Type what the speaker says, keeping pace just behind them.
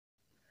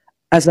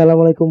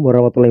Assalamualaikum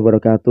warahmatullahi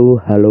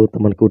wabarakatuh. Halo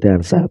temanku dan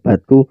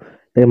sahabatku.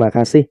 Terima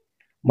kasih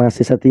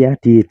masih setia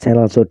di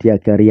channel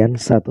Zodiak Harian,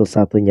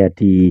 satu-satunya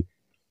di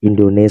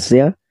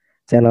Indonesia.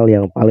 Channel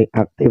yang paling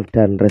aktif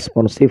dan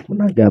responsif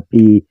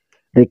menanggapi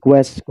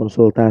request,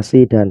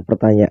 konsultasi, dan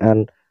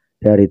pertanyaan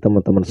dari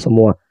teman-teman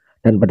semua.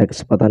 Dan pada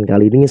kesempatan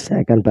kali ini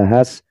saya akan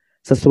bahas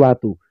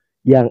sesuatu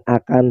yang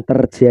akan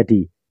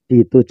terjadi di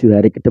 7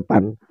 hari ke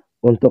depan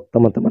untuk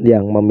teman-teman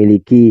yang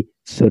memiliki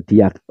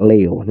zodiak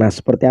Leo. Nah,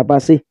 seperti apa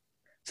sih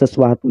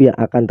sesuatu yang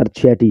akan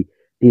terjadi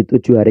di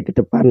 7 hari ke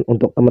depan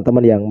untuk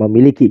teman-teman yang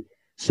memiliki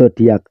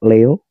zodiak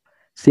Leo?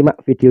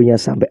 Simak videonya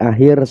sampai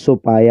akhir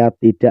supaya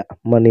tidak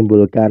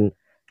menimbulkan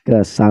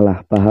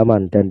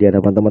kesalahpahaman. Dan di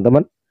hadapan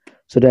teman-teman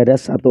sudah ada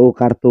satu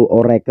kartu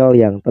oracle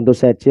yang tentu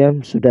saja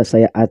sudah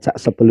saya acak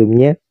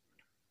sebelumnya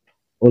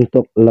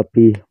untuk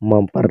lebih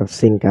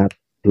mempersingkat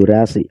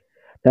durasi.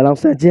 Dalam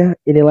saja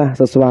inilah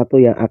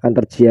sesuatu yang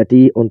akan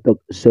terjadi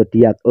untuk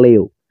zodiak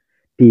Leo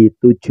di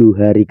 7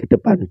 hari ke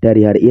depan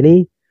dari hari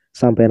ini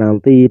sampai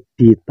nanti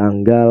di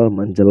tanggal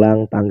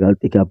menjelang tanggal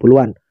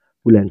 30-an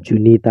bulan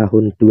Juni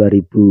tahun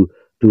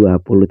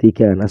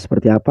 2023. Nah,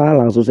 seperti apa?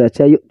 Langsung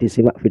saja yuk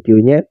disimak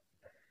videonya.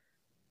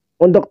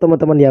 Untuk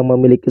teman-teman yang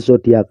memiliki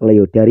zodiak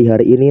Leo dari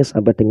hari ini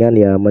sampai dengan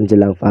ya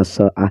menjelang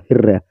fase akhir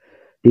ya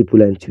di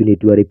bulan Juni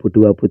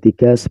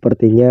 2023,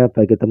 sepertinya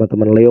bagi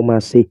teman-teman Leo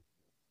masih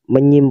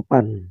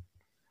menyimpan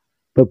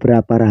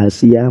beberapa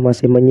rahasia,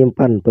 masih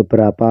menyimpan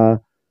beberapa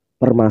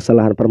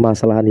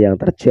permasalahan-permasalahan yang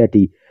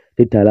terjadi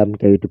di dalam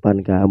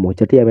kehidupan kamu.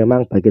 Jadi ya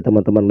memang bagi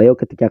teman-teman Leo,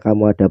 ketika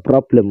kamu ada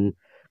problem,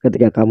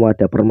 ketika kamu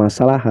ada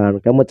permasalahan,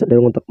 kamu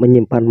cenderung untuk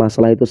menyimpan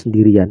masalah itu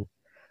sendirian.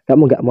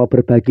 Kamu nggak mau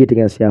berbagi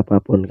dengan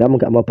siapapun,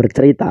 kamu nggak mau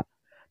bercerita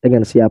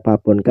dengan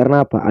siapapun.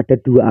 Karena apa? Ada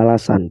dua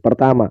alasan.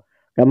 Pertama,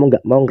 kamu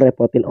nggak mau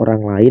ngerepotin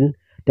orang lain,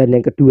 dan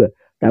yang kedua,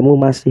 kamu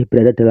masih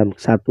berada dalam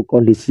satu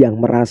kondisi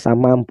yang merasa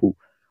mampu,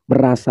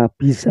 merasa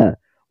bisa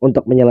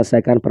untuk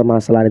menyelesaikan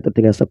permasalahan itu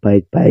dengan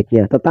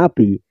sebaik-baiknya.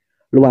 Tetapi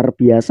luar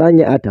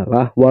biasanya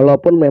adalah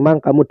walaupun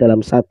memang kamu dalam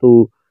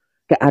satu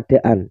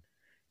keadaan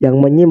yang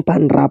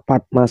menyimpan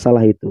rapat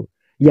masalah itu,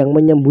 yang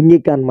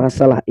menyembunyikan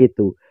masalah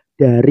itu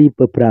dari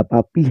beberapa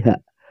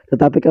pihak,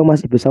 tetapi kamu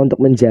masih bisa untuk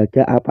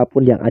menjaga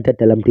apapun yang ada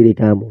dalam diri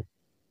kamu.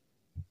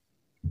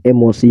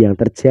 Emosi yang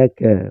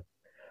terjaga,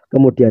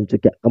 kemudian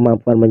juga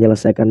kemampuan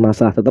menyelesaikan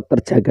masalah tetap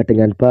terjaga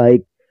dengan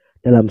baik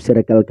dalam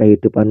circle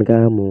kehidupan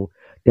kamu.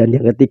 Dan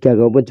yang ketiga,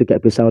 kamu pun juga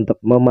bisa untuk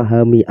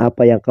memahami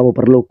apa yang kamu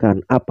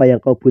perlukan, apa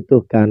yang kau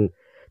butuhkan.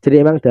 Jadi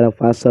memang dalam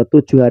fase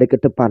 7 hari ke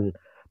depan,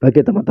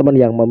 bagi teman-teman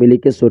yang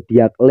memiliki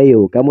zodiak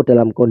Leo, kamu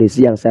dalam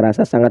kondisi yang saya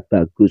rasa sangat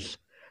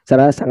bagus.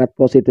 Saya rasa sangat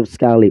positif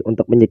sekali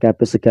untuk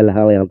menyikapi segala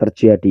hal yang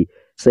terjadi.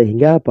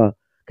 Sehingga apa?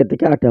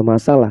 Ketika ada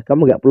masalah,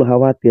 kamu nggak perlu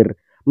khawatir.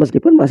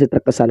 Meskipun masih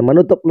terkesan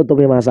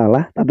menutup-nutupi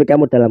masalah, tapi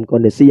kamu dalam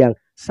kondisi yang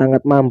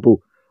sangat mampu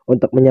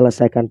untuk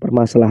menyelesaikan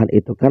permasalahan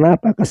itu. Karena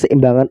apa?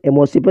 Keseimbangan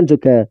emosi pun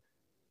juga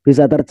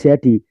bisa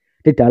terjadi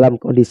di dalam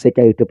kondisi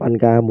kehidupan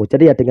kamu.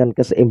 Jadi ya dengan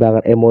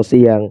keseimbangan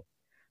emosi yang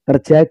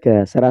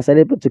terjaga, saya rasa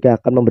ini pun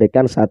juga akan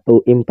memberikan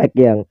satu impact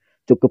yang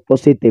cukup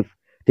positif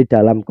di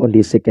dalam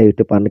kondisi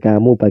kehidupan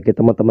kamu bagi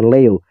teman-teman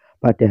Leo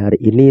pada hari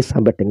ini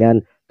sampai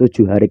dengan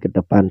 7 hari ke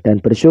depan.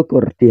 Dan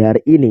bersyukur di hari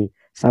ini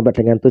sampai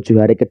dengan 7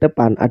 hari ke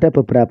depan ada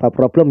beberapa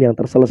problem yang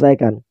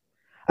terselesaikan.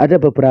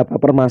 Ada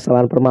beberapa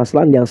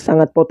permasalahan-permasalahan yang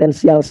sangat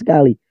potensial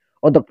sekali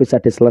untuk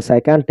bisa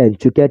diselesaikan dan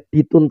juga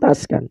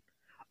dituntaskan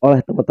oleh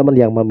teman-teman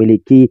yang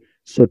memiliki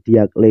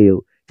zodiak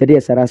Leo. Jadi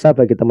ya saya rasa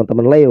bagi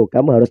teman-teman Leo,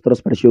 kamu harus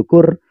terus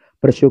bersyukur,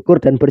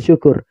 bersyukur dan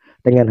bersyukur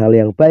dengan hal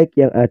yang baik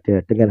yang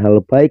ada, dengan hal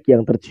baik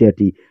yang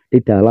terjadi di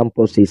dalam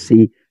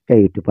posisi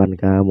kehidupan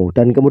kamu.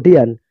 Dan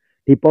kemudian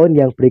di poin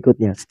yang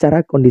berikutnya,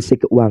 secara kondisi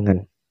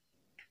keuangan.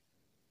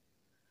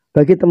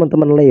 Bagi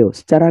teman-teman Leo,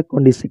 secara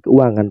kondisi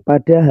keuangan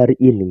pada hari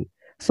ini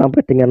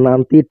sampai dengan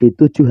nanti di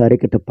 7 hari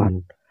ke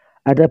depan,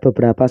 ada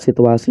beberapa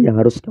situasi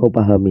yang harus kamu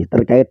pahami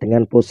terkait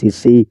dengan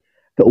posisi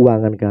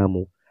keuangan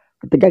kamu.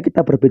 Ketika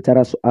kita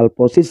berbicara soal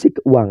posisi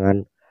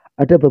keuangan,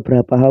 ada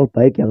beberapa hal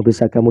baik yang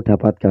bisa kamu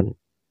dapatkan.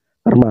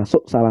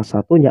 Termasuk salah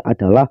satunya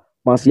adalah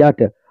masih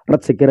ada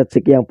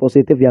rezeki-rezeki yang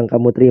positif yang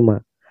kamu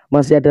terima.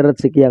 Masih ada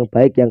rezeki yang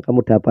baik yang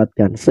kamu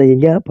dapatkan.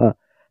 Sehingga apa?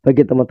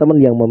 Bagi teman-teman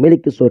yang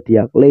memiliki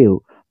zodiak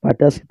Leo,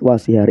 pada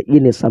situasi hari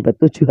ini sampai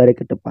 7 hari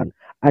ke depan,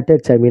 ada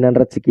jaminan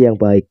rezeki yang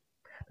baik.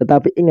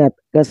 Tetapi ingat,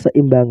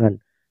 keseimbangan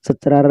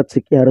secara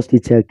rezeki harus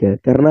dijaga.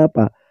 Karena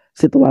apa?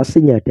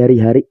 Situasinya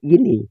dari hari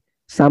ini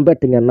sampai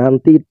dengan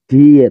nanti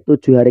di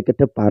 7 hari ke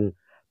depan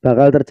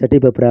bakal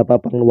terjadi beberapa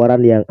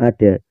pengeluaran yang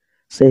ada,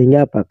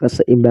 sehingga apa?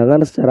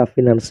 Keseimbangan secara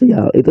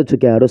finansial itu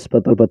juga harus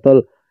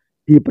betul-betul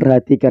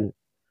diperhatikan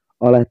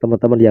oleh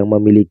teman-teman yang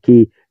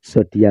memiliki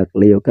zodiak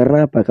Leo.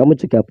 Karena apa? Kamu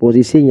juga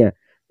posisinya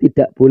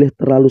tidak boleh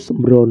terlalu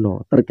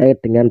sembrono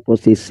terkait dengan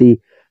posisi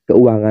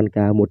keuangan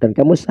kamu, dan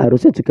kamu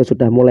seharusnya juga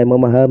sudah mulai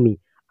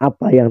memahami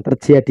apa yang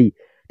terjadi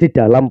di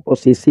dalam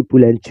posisi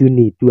bulan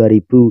Juni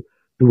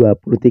 2023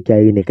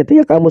 ini.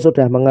 Ketika kamu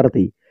sudah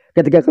mengerti,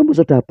 ketika kamu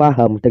sudah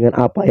paham dengan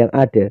apa yang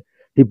ada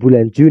di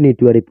bulan Juni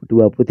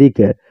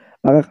 2023,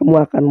 maka kamu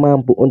akan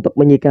mampu untuk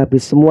menyikapi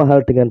semua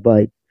hal dengan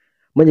baik,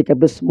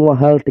 menyikapi semua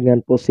hal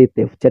dengan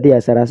positif. Jadi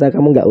ya saya rasa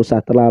kamu nggak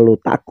usah terlalu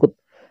takut,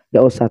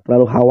 nggak usah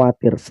terlalu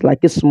khawatir.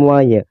 Selagi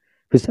semuanya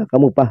bisa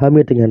kamu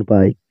pahami dengan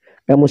baik,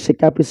 kamu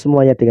sikapi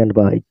semuanya dengan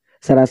baik,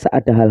 saya rasa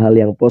ada hal-hal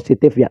yang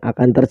positif yang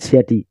akan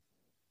terjadi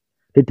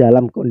di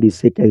dalam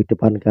kondisi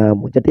kehidupan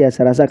kamu. Jadi ya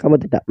saya rasa kamu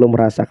tidak perlu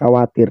merasa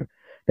khawatir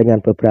dengan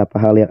beberapa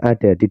hal yang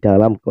ada di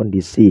dalam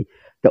kondisi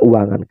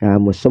keuangan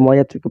kamu.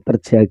 Semuanya cukup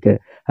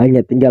terjaga.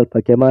 Hanya tinggal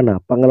bagaimana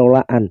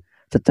pengelolaan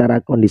secara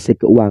kondisi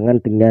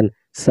keuangan dengan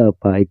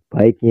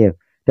sebaik-baiknya.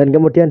 Dan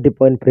kemudian di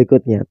poin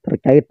berikutnya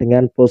terkait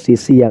dengan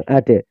posisi yang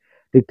ada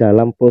di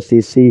dalam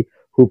posisi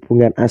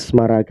hubungan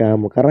asmara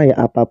kamu. Karena ya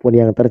apapun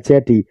yang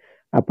terjadi,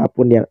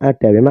 apapun yang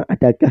ada, memang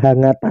ada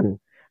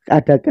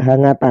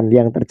kehangatan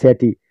yang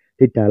terjadi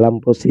di dalam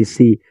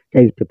posisi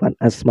kehidupan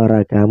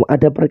asmara kamu.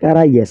 Ada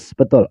perkara, yes,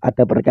 betul,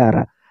 ada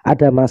perkara,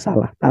 ada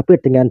masalah, tapi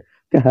dengan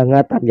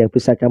kehangatan yang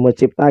bisa kamu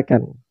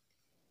ciptakan,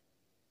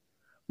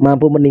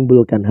 mampu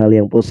menimbulkan hal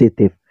yang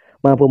positif,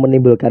 mampu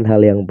menimbulkan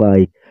hal yang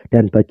baik.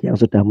 Dan bagi yang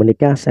sudah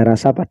menikah, saya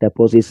rasa pada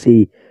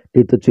posisi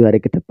di 7 hari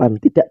ke depan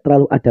tidak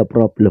terlalu ada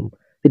problem,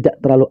 tidak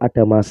terlalu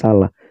ada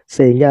masalah,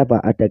 sehingga apa,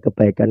 ada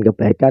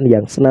kebaikan-kebaikan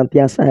yang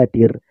senantiasa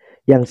hadir,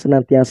 yang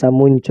senantiasa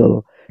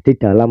muncul di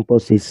dalam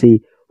posisi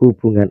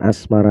hubungan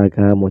asmara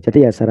kamu.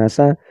 Jadi ya saya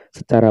rasa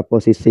secara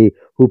posisi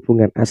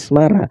hubungan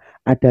asmara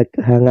ada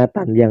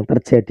kehangatan yang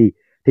terjadi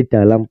di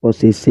dalam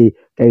posisi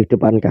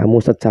kehidupan kamu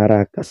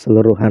secara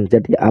keseluruhan.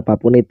 Jadi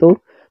apapun itu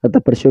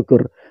tetap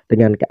bersyukur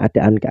dengan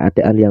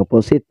keadaan-keadaan yang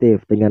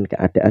positif, dengan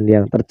keadaan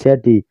yang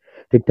terjadi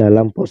di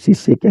dalam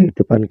posisi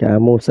kehidupan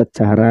kamu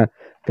secara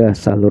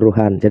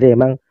keseluruhan. Jadi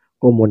emang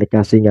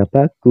komunikasinya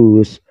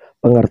bagus,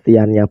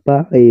 pengertiannya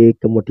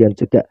baik, kemudian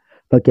juga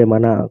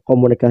bagaimana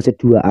komunikasi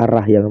dua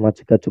arah yang memang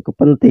juga cukup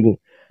penting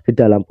di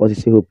dalam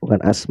posisi hubungan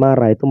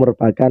asmara itu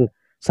merupakan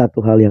satu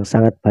hal yang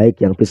sangat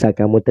baik yang bisa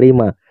kamu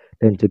terima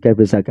dan juga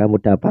bisa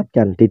kamu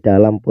dapatkan di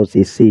dalam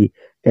posisi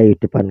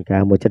kehidupan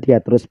kamu. Jadi ya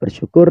terus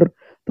bersyukur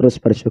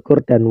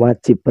dan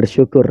wajib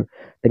bersyukur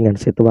dengan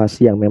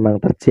situasi yang memang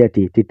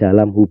terjadi di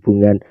dalam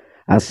hubungan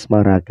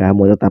asmara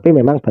kamu. Tetapi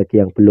memang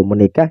bagi yang belum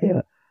menikah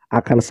ya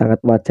akan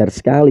sangat wajar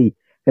sekali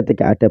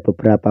ketika ada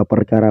beberapa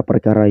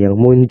perkara-perkara yang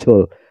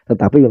muncul,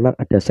 tetapi memang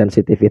ada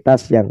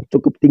sensitivitas yang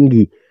cukup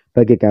tinggi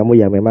bagi kamu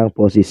yang memang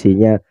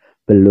posisinya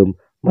belum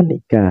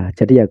menikah.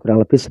 Jadi ya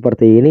kurang lebih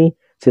seperti ini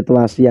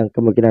situasi yang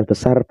kemungkinan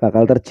besar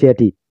bakal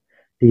terjadi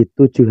di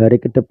 7 hari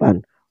ke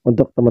depan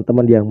untuk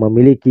teman-teman yang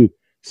memiliki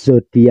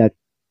zodiak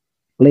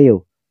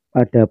Leo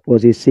pada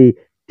posisi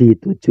di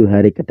 7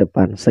 hari ke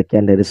depan.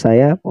 Sekian dari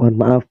saya, mohon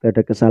maaf bila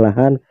ada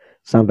kesalahan.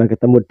 Sampai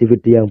ketemu di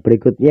video yang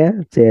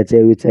berikutnya. Jaya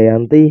Jaya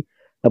Wijayanti,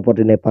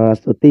 Lepodine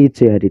Pangastuti,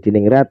 Jaya Hadi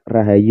Diningrat,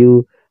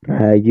 Rahayu,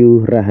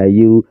 Rahayu,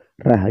 Rahayu,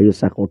 Rahayu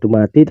Sakung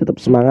Dumadi.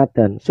 Tetap semangat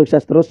dan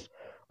sukses terus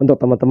untuk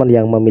teman-teman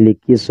yang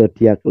memiliki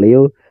zodiak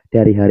Leo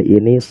dari hari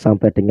ini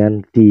sampai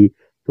dengan di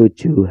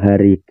 7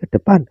 hari ke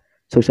depan.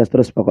 Sukses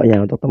terus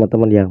pokoknya untuk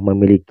teman-teman yang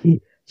memiliki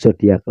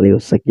zodiak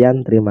Leo.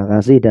 Sekian, terima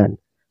kasih dan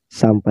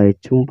sampai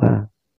jumpa.